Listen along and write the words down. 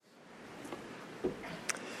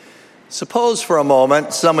Suppose for a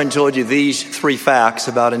moment someone told you these three facts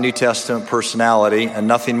about a New Testament personality and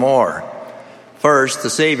nothing more. First, the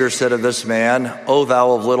Savior said of this man, "O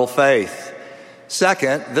thou of little faith."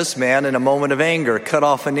 Second, this man in a moment of anger cut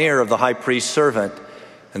off an ear of the high priest's servant.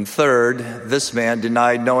 And third, this man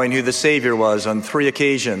denied knowing who the Savior was on 3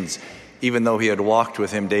 occasions, even though he had walked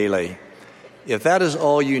with him daily. If that is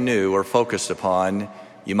all you knew or focused upon,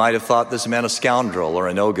 you might have thought this man a scoundrel or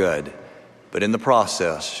a no-good. But in the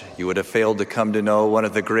process, you would have failed to come to know one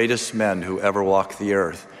of the greatest men who ever walked the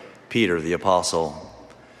earth, Peter the Apostle.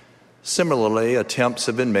 Similarly, attempts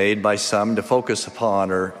have been made by some to focus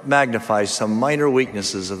upon or magnify some minor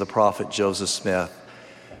weaknesses of the prophet Joseph Smith.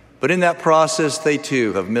 But in that process, they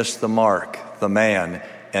too have missed the mark, the man,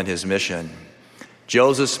 and his mission.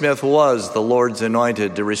 Joseph Smith was the Lord's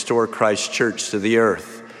anointed to restore Christ's church to the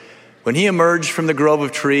earth. When he emerged from the grove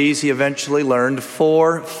of trees, he eventually learned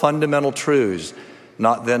 4 fundamental truths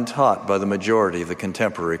not then taught by the majority of the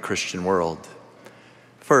contemporary Christian world.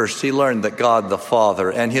 First, he learned that God the Father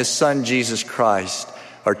and his Son Jesus Christ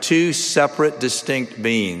are 2 separate, distinct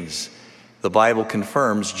beings. The Bible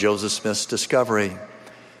confirms Joseph Smith's discovery.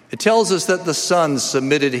 It tells us that the Son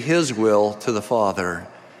submitted his will to the Father.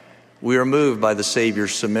 We are moved by the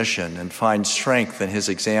Savior's submission and find strength in his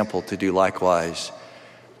example to do likewise.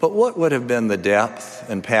 But what would have been the depth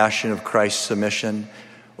and passion of Christ's submission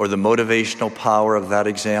or the motivational power of that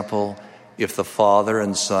example if the Father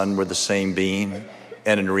and Son were the same being?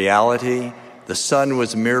 And in reality, the Son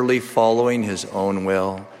was merely following his own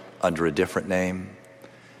will under a different name.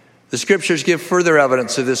 The Scriptures give further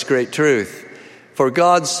evidence of this great truth. For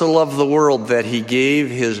God so loved the world that he gave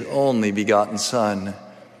his only begotten Son.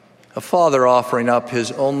 A father offering up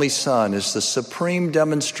his only Son is the supreme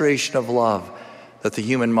demonstration of love that the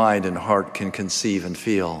human mind and heart can conceive and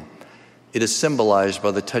feel. It is symbolized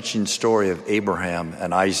by the touching story of Abraham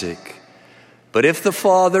and Isaac. But if the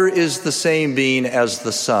Father is the same being as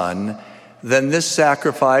the Son, then this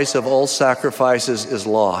sacrifice of all sacrifices is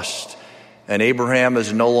lost, and Abraham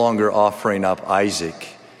is no longer offering up Isaac.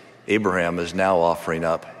 Abraham is now offering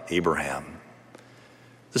up Abraham.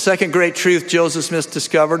 The second great truth Joseph Smith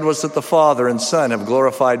discovered was that the Father and Son have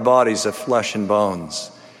glorified bodies of flesh and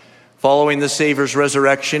bones. Following the Savior's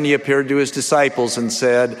resurrection, he appeared to his disciples and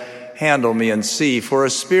said, "Handle me and see, for a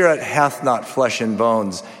spirit hath not flesh and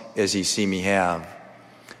bones, as ye see me have."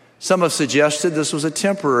 Some have suggested this was a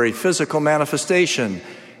temporary physical manifestation,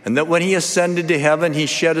 and that when he ascended to heaven, he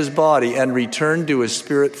shed his body and returned to his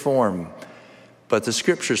spirit form. But the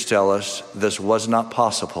Scriptures tell us this was not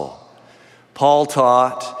possible. Paul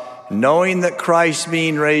taught, "Knowing that Christ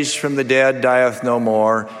being raised from the dead dieth no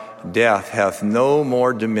more, death hath no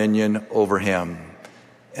more dominion over him."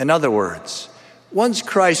 In other words, once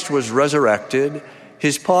Christ was resurrected,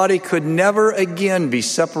 his body could never again be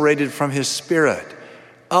separated from his spirit.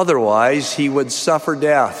 Otherwise, he would suffer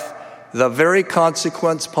death, the very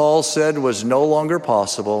consequence Paul said was no longer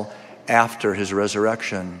possible after his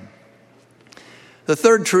resurrection. The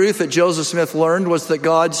third truth that Joseph Smith learned was that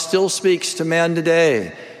God still speaks to man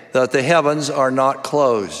today, that the heavens are not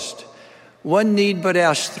closed. One need but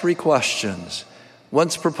ask 3 questions,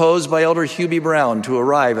 once proposed by Elder Hubie Brown to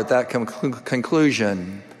arrive at that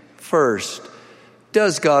conclusion. First,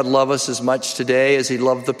 does God love us as much today as he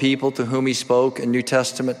loved the people to whom he spoke in New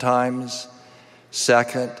Testament times?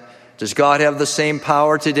 Second, does God have the same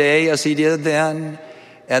power today as he did then?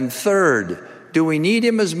 And third, do we need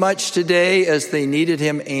him as much today as they needed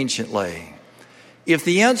him anciently? If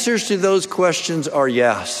the answers to those questions are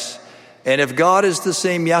yes, and if God is the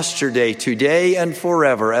same yesterday, today, and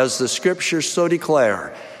forever, as the Scriptures so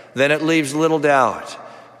declare, then it leaves little doubt.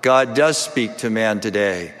 God does speak to man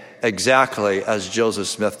today, exactly as Joseph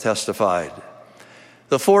Smith testified.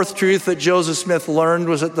 The fourth truth that Joseph Smith learned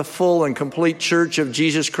was that the full and complete church of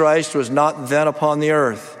Jesus Christ was not then upon the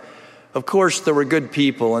earth. Of course, there were good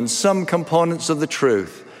people and some components of the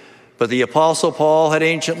truth, but the Apostle Paul had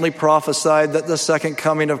anciently prophesied that the second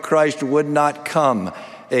coming of Christ would not come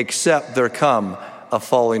except there come a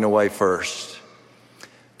falling away first.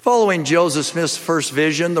 Following Joseph Smith's first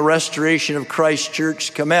vision, the restoration of Christ's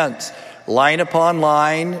church commenced, line upon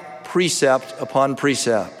line, precept upon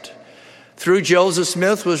precept. Through Joseph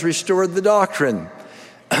Smith was restored the doctrine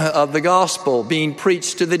of the gospel being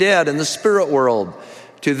preached to the dead in the spirit world,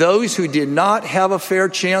 to those who did not have a fair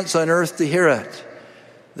chance on earth to hear it.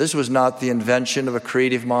 This was not the invention of a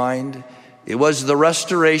creative mind. It was the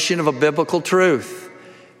restoration of a biblical truth.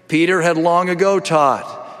 Peter had long ago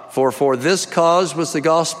taught, for this cause was the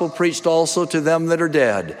gospel preached also to them that are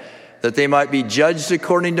dead, that they might be judged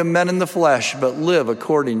according to men in the flesh, but live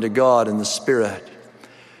according to God in the Spirit.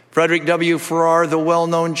 Frederick W. Farrar, the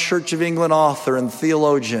well-known Church of England author and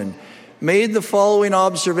theologian, made the following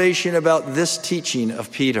observation about this teaching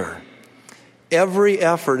of Peter. Every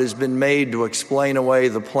effort has been made to explain away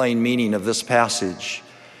the plain meaning of this passage.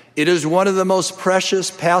 It is one of the most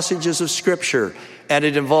precious passages of Scripture, and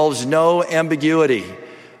it involves no ambiguity.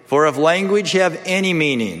 For if language have any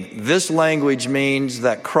meaning, this language means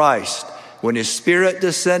that Christ, when his Spirit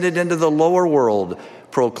descended into the lower world,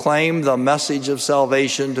 proclaimed the message of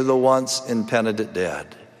salvation to the once impenitent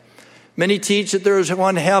dead. Many teach that there is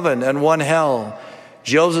one heaven and one hell.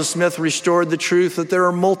 Joseph Smith restored the truth that there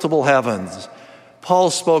are multiple heavens.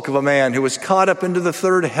 Paul spoke of a man who was caught up into the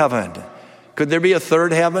third heaven. Could there be a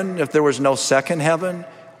third heaven if there was no second heaven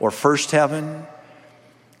or first heaven?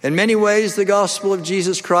 In many ways, the gospel of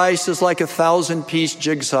Jesus Christ is like a 1,000-piece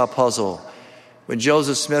jigsaw puzzle. When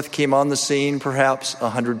Joseph Smith came on the scene, perhaps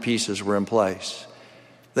 100 pieces were in place.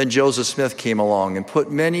 Then Joseph Smith came along and put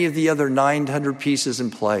many of the other 900 pieces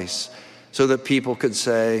in place so that people could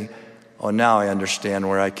say, oh, now I understand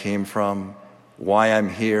where I came from, why I'm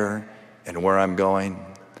here, and where I'm going.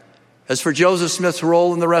 As for Joseph Smith's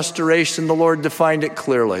role in the restoration, the Lord defined it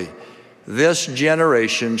clearly. This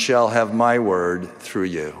generation shall have my word through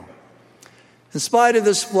you. In spite of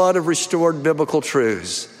this flood of restored biblical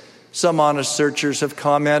truths, some honest searchers have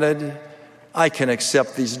commented, I can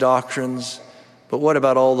accept these doctrines, but what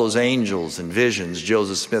about all those angels and visions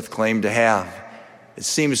Joseph Smith claimed to have? It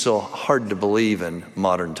seems so hard to believe in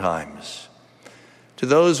modern times. To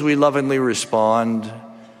those we lovingly respond,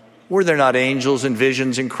 were there not angels and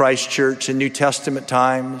visions in Christ's church in New Testament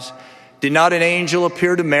times? Did not an angel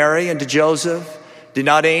appear to Mary and to Joseph? Did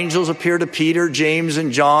not angels appear to Peter, James,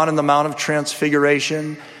 and John on the Mount of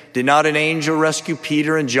Transfiguration? Did not an angel rescue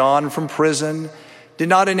Peter and John from prison? Did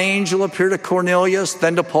not an angel appear to Cornelius,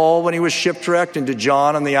 then to Paul when he was shipwrecked, and to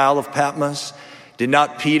John on the Isle of Patmos? Did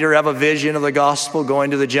not Peter have a vision of the gospel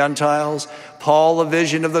going to the Gentiles? Paul a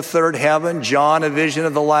vision of the third heaven, John a vision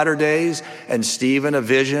of the latter days, and Stephen a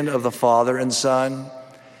vision of the Father and Son?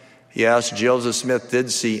 Yes, Joseph Smith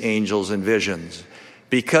did see angels and visions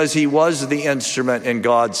because he was the instrument in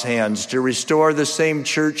God's hands to restore the same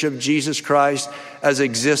church of Jesus Christ as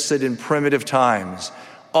existed in primitive times,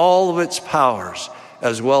 all of its powers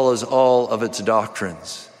as well as all of its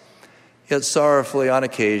doctrines. Yet sorrowfully on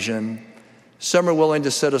occasion, some are willing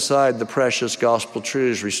to set aside the precious gospel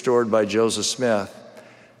truths restored by Joseph Smith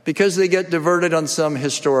because they get diverted on some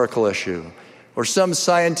historical issue or some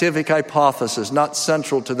scientific hypothesis not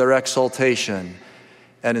central to their exaltation.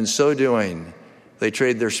 And in so doing, they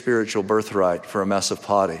trade their spiritual birthright for a mess of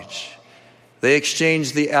pottage. They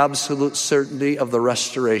exchange the absolute certainty of the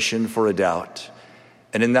restoration for a doubt.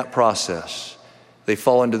 And in that process, they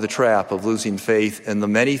fall into the trap of losing faith in the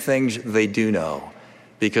many things they do know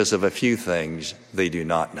because of a few things they do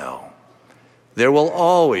not know. There will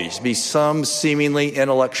always be some seemingly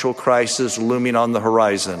intellectual crisis looming on the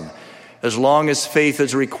horizon, as long as faith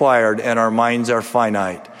is required and our minds are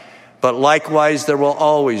finite. But likewise, there will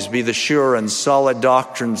always be the sure and solid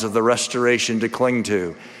doctrines of the restoration to cling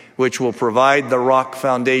to, which will provide the rock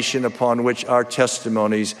foundation upon which our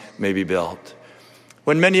testimonies may be built.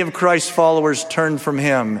 When many of Christ's followers turned from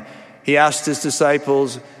him, he asked his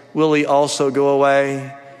disciples, will he also go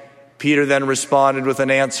away? Peter then responded with an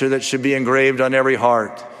answer that should be engraved on every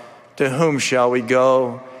heart. To whom shall we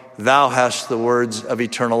go? Thou hast the words of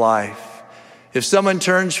eternal life. If someone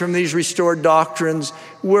turns from these restored doctrines,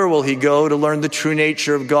 where will he go to learn the true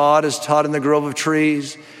nature of God as taught in the grove of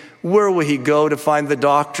trees? Where will he go to find the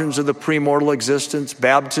doctrines of the premortal existence,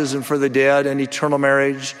 baptism for the dead, and eternal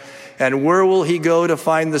marriage? And where will he go to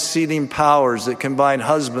find the sealing powers that combine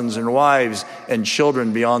husbands and wives and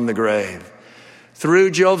children beyond the grave? Through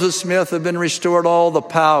Joseph Smith have been restored all the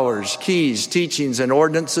powers, keys, teachings, and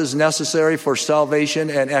ordinances necessary for salvation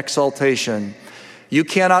and exaltation. You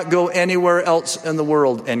cannot go anywhere else in the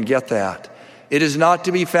world and get that. It is not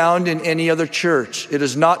to be found in any other church. It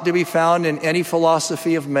is not to be found in any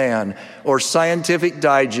philosophy of man or scientific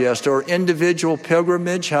digest or individual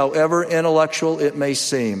pilgrimage, however intellectual it may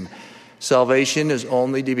seem. Salvation is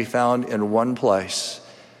only to be found in one place,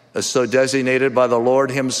 as so designated by the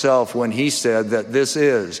Lord himself when he said that this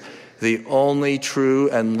is the only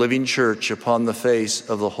true and living church upon the face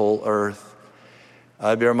of the whole earth.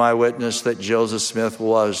 I bear my witness that Joseph Smith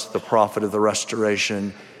was the prophet of the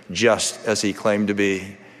restoration, just as he claimed to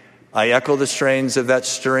be. I echo the strains of that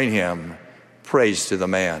stirring hymn, praise to the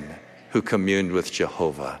man who communed with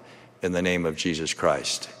Jehovah. In the name of Jesus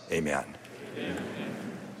Christ, amen. Amen.